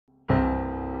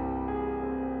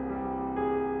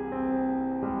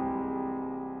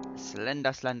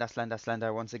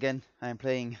Slender. Once again, I am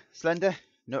playing Slender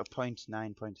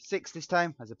 0.9.6 this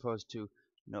time, as opposed to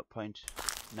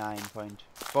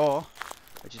 0.9.4,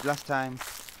 which is last time.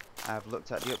 I've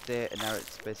looked at the update, and now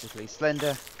it's basically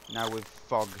Slender, now with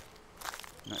fog.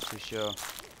 I'm not too sure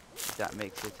if that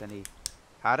makes it any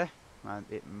harder.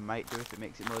 It might do if it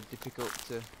makes it more difficult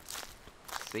to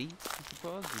see, I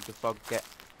suppose. Does the fog get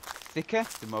thicker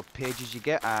the more pages you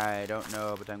get? I don't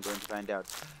know, but I'm going to find out.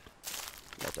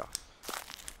 Let off.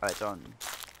 Let on.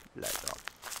 Let off.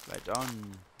 Let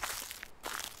on.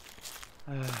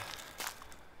 I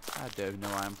don't know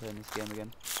why I'm playing this game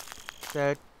again. Is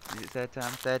it third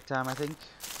time? Third time, I think.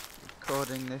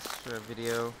 Recording this for a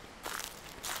video.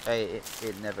 Hey,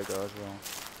 it never goes well.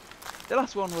 The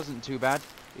last one wasn't too bad.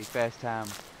 The first time,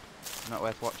 not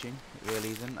worth watching. It really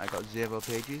isn't. I got 0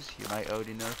 pages. You might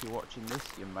already know if you're watching this.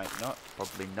 You might not.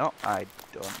 Probably not. I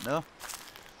don't know.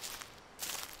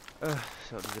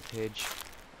 So there's a page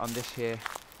on this here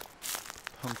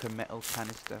hunk of metal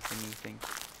canister thingy thing.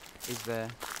 Is there?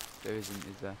 There isn't,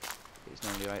 is there? It's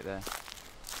normally right there.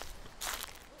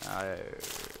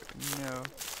 No.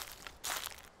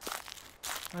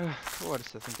 What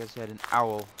else? I think I said an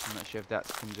owl. I'm not sure if that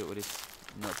comes up with this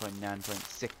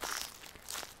 0.9.6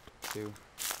 too.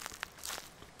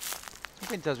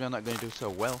 Something tells me I'm not going to do so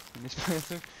well in this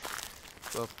playthrough.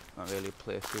 Well, not really a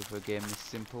playthrough for a game this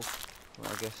simple. Well,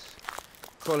 I guess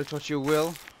call it what you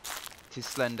will. It is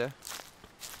Slender.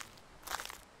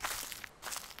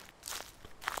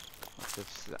 Lots of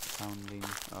sounding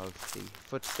of the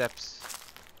footsteps,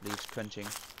 leaves crunching,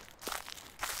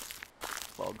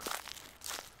 fog. I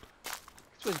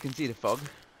suppose you can see the fog.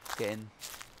 It's getting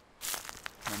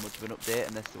not much of an update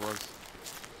unless there was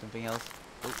something else.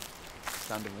 Oh,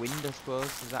 sound of wind, I suppose.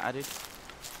 Is that added?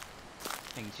 I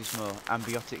think it's just more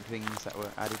ambiotic things that were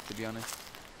added, to be honest.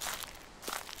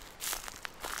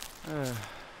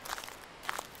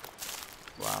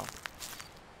 Wow.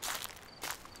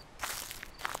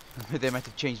 They might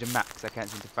have changed the map because I can't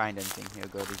seem to find anything. Here we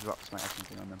go, these rocks might have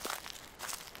something on them.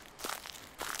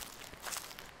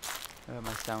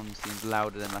 My sound seems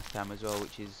louder than last time as well,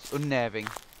 which is unnerving.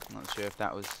 I'm not sure if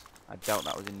that was... I doubt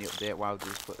that was in the update. Why would they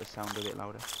just put the sound a bit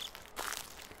louder?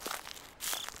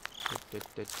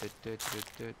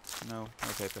 No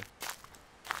paper.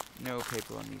 No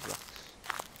paper on these rocks.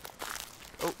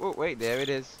 Oh, wait, there it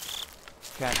is.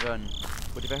 Can't run.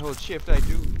 But if I hold shift, I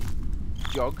do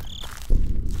jog. I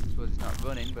suppose it's not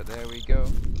running, but there we go.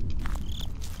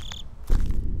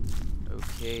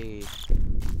 Okay.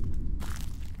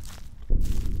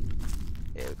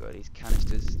 Here we go, these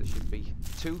canisters. There should be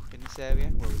 2 in this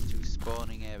area. Well, there's 2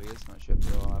 spawning areas. Not sure if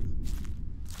they all have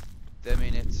them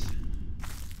in it.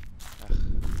 Ugh.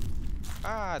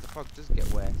 Ah, the fog does get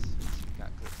worse. You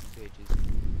can't click some pages.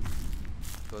 I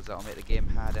suppose that'll make the game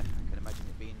harder. I can imagine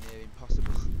it being near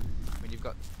impossible. When you've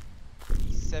got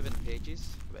 7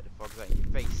 pages, I bet the fog's right in your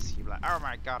face. You'll be like, oh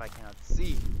my god, I cannot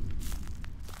see.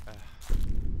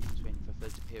 Just waiting for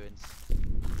first appearance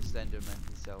of the Slenderman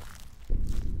himself.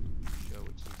 Not sure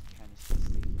which these canisters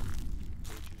the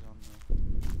pages on there.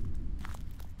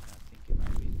 I think it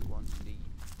might be the one to the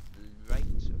right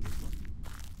of this one.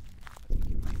 I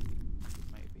think it might be.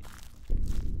 It might have been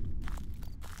this one.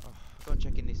 Oh, I'll go and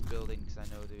check in this building because I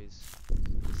know there is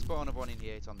the spawn of one in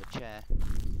here. It's on the chair.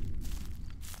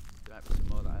 There might be some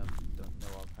more that I don't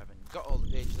know of. I haven't got all the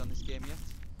pages on this game yet.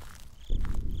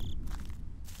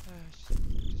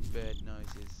 Just bird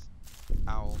noises,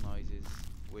 owl noises,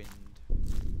 wind,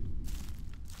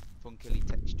 funkily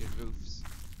textured roofs.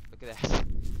 Look at that.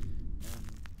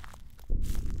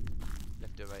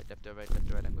 Left or right, left or right,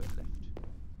 left or right. I'm going left.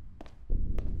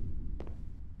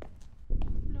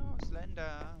 No,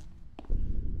 Slender.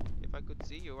 If I could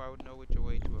see you, I would know which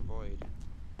way to avoid.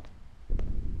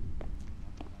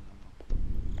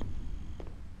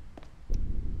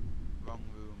 Wrong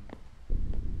room.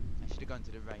 I should have gone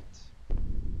to the right.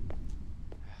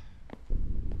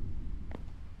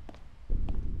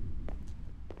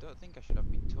 I don't think I should have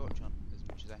been torch on as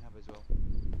much as I have as well.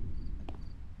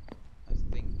 I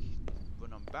think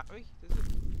run on battery, does it?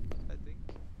 I think.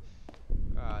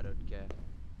 Oh, I don't care.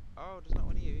 Oh, there's not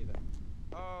one here either.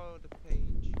 Oh, the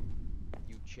page.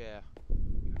 You chair.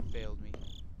 You have failed me.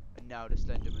 And now the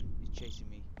Slenderman is chasing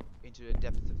me into the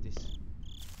depth of this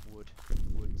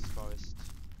woods, forest,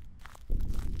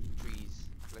 trees,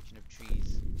 collection of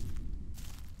trees,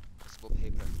 possible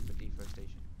paper for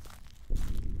deforestation,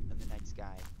 and the night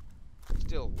sky,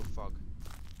 still with fog.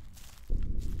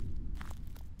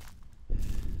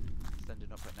 Slender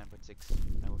 0.9.6,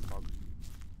 now with fog.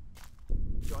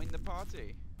 Join the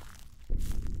party! You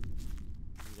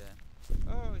there?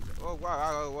 Oh, oh,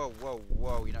 wow, whoa, whoa,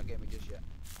 whoa, you're not getting me just yet.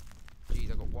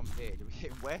 Jeez, I got one page. We're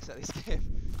getting worse at this game.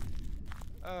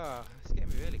 Oh, it's getting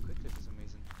me really quickly for some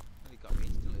reason. Really got me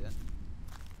instantly then.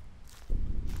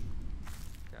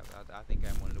 I think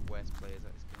I'm one of the worst players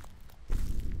at this game.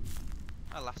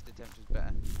 My last attempt was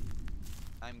better.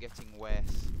 I'm getting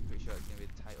worse. Pretty sure it's going to be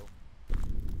the title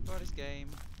for this game.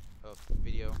 Of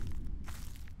video.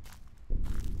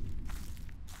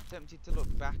 Tempted to look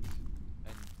back,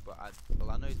 but I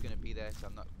know he's going to be there, so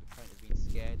I'm not. The point of being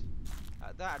scared.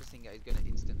 That I just think that he's going to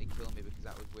instantly kill me because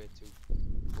that was way too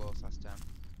close last time.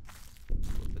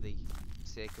 But for the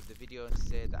sake of the video and to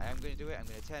say that I am going to do it, I'm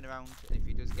going to turn around, and if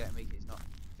he does get me, it's not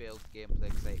failed gameplay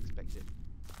because I expected.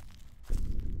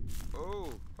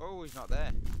 Oh, he's not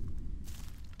there.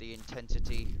 The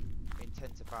intensity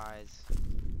intensifies.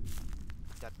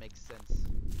 If that makes sense.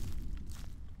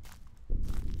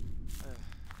 How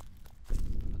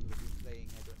long have we been playing?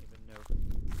 I don't even know.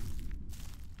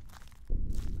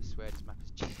 I swear this map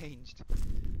has changed.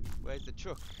 Where's the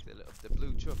truck? The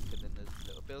blue truck, and then there's a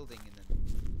little building, and then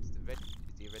it's the red.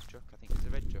 Is the red truck? I think it's a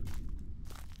red truck.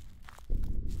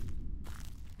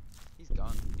 He's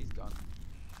gone. He's gone.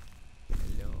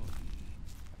 Hello.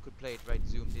 I could play it right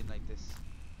zoomed in like this.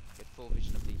 Get full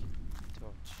vision of the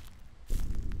torch.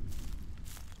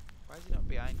 Why is he not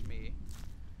behind me?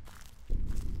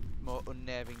 More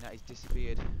unnerving that he's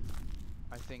disappeared.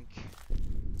 I think.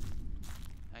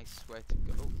 I swear to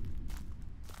God. Oh.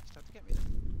 He's trying to get me then.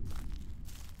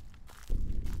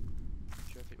 Not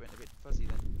sure if it went a bit fuzzy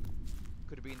then.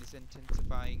 Could have been this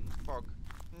intensifying fog.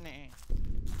 Nah.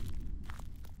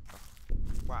 Oh.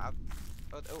 Wow.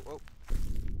 Oh.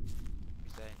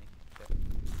 Is there anything?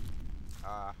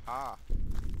 Aha.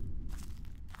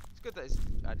 It's good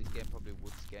that this game probably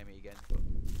would scare me again, but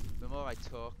the more I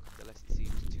talk, the less it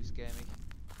seems to scare me.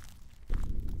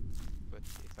 But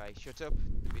if I shut up,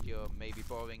 the video may be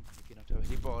boring, if you're not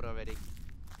already bored already.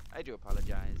 I do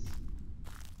apologise.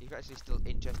 If you're actually still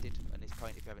interested at this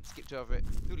point, if you haven't skipped over it,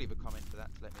 do leave a comment for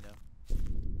that to let me know.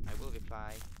 I will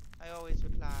reply. I always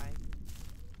reply.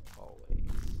 Always.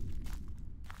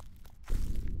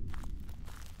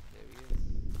 There he is.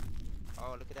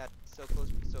 Oh, look at that. So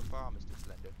close but so far, Mr.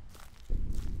 Slender. I'm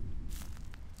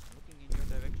looking in your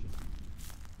direction.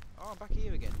 Oh, I'm back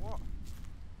here again. What?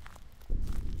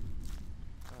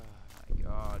 Oh my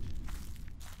God.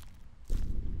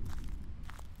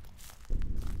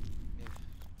 Yeah.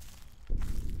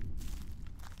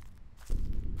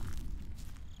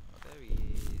 Oh, there he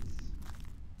is.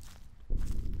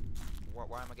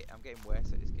 Why am I'm getting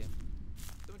worse at this game?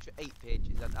 So much for 8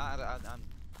 pages.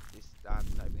 I'm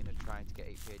not even gonna try to get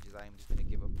 8 pages. I am just gonna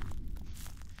give up.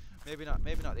 Maybe not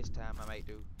this time. I might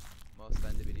do more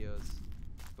Slender videos.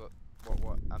 But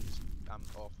I'm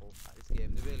awful at this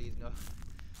game. There really is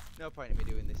no point in me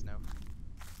doing this now.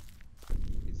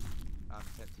 I'm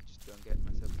tempted just to go and get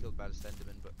myself killed by the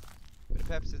Slenderman, but for the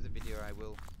purpose of the video I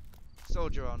will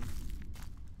soldier on.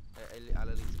 I'll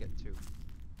at least get 2.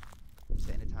 I'm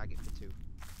setting a target for 2.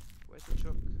 Where's the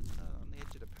truck? On the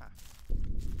edge of the path.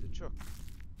 The truck.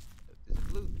 There's a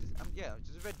blue, yeah,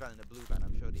 there's a red van and a blue van,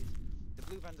 I'm sure it is. The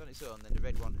blue van's on its own, then the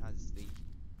red one has the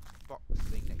box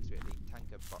thing next to it, the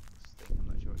tanker box thing. I'm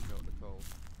not sure what they're called.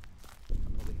 I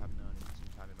probably have known it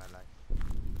sometime in my life.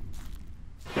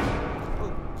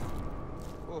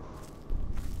 Oh!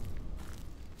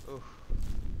 Oh!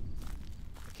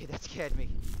 Okay, that scared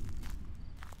me.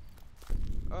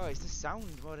 Oh, it's the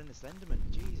sound more than the Slenderman.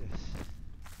 Jesus.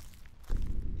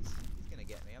 He's gonna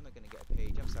get me. I'm not gonna get a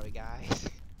page. I'm sorry, guys.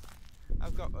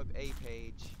 I've got a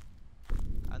page.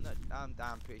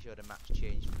 I'm pretty sure the map's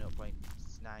changed for 0.9.6.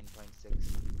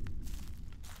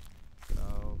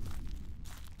 Oh.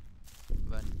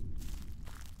 Run.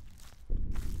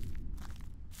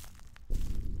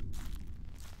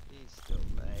 He's still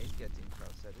there. He's getting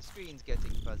closer. The screen's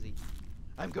getting fuzzy.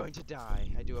 I'm going to die.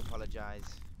 I do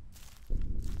apologise.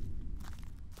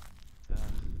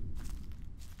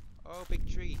 Oh, big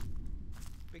tree.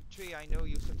 Big tree, I know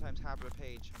you sometimes harbour a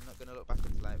page. I'm not going to look back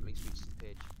until I at least reach the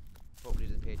page. Hopefully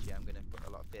there's a page here. I'm going to put a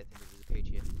lot of faith in that there's a page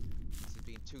here. This has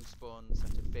been 2 spawns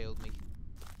that have failed me.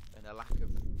 And a lack of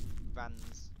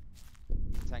vans.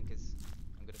 Tankers.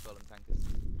 I'm going to call them tankers.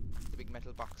 It's a big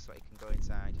metal box so I can go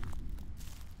inside.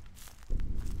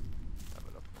 Have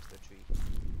a look, Mr. Tree.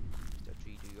 Mr.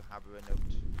 Tree, do you harbour a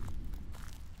note?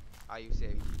 Are you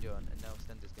saying you don't? And now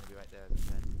Slender's going to be right there as a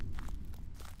friend.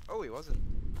 Oh, he wasn't.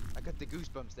 I got the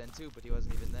goosebumps then too, but he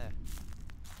wasn't even there.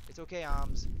 It's okay,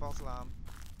 arms. False alarm.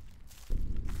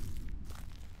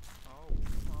 Oh,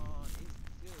 come on.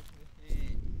 I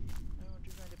want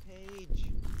to find a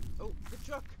page. Oh, the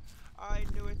truck! I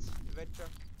knew it. The red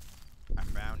truck. I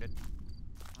found it.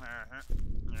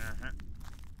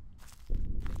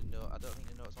 I don't think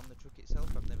the note's on the truck itself.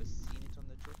 I've never seen it on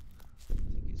the truck. I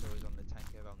think it's always on the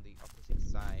tanker on the opposite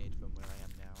side from where I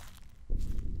am now.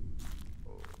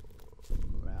 Oh,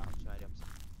 right, I'll try the opposite.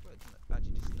 Well,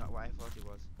 actually, this is not what I thought it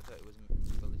was. I thought it was.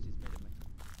 Well, it is made of metal.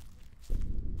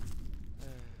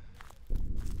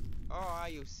 Oh, are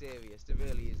you serious? There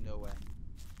really is nowhere.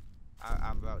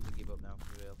 I'm about to give up now,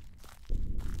 for real. Is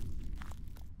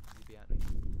he behind me?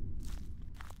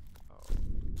 Oh.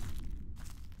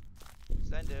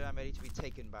 Slender, I'm ready to be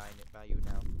taken by you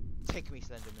now. Take me,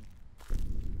 Slenderman.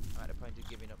 I'm at the point of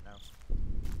giving up now.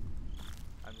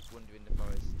 I'm just wandering the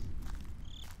forest.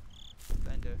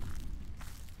 Slender.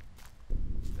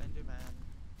 Slenderman.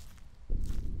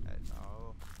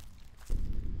 Oh.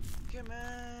 Come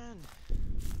on!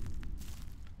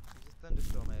 There was a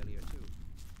thunderstorm earlier too.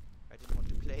 I didn't want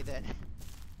to play then.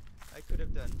 I could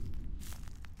have done,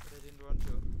 but I didn't want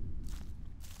to.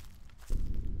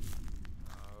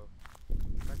 Oh.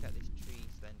 Back at this tree,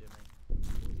 Slenderman.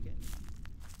 What was again?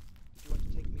 Did you want to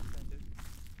take me, Slender?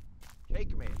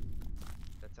 Take me!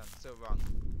 That sounds so wrong.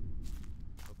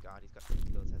 Oh god, he's got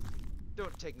tentacles, hasn't he?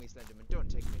 Don't take me, Slenderman, don't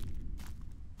take me.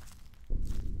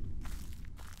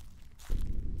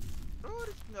 Oh,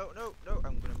 no, no, no,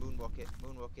 I'm gonna moonwalk it,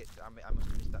 I must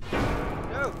have missed that.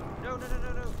 No, no, no, no,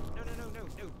 no, no, no, no, no, no, no,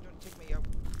 don't take me out.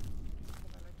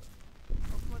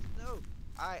 Oh, come on, no.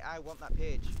 I want that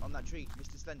page on that tree,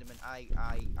 Mr. Slenderman, I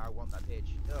want that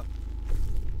page. No.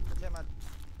 I turn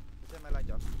my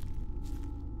light off.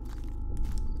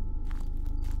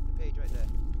 The page right there.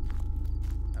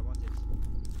 I want it.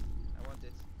 I want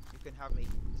it. You can have me.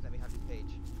 Just let me have this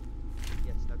page.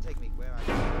 Yes, now take me. Where are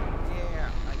you?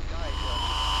 Yeah, I died.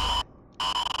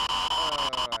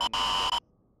 Oh, I'm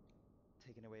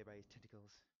taken away by his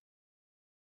tentacles.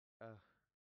 Oh.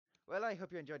 Well, I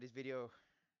hope you enjoyed this video.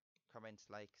 Comment,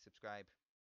 like, subscribe.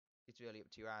 It's really up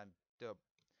to you. I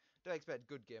don't expect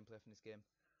good gameplay from this game.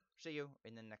 See you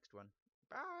in the next one.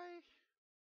 Bye!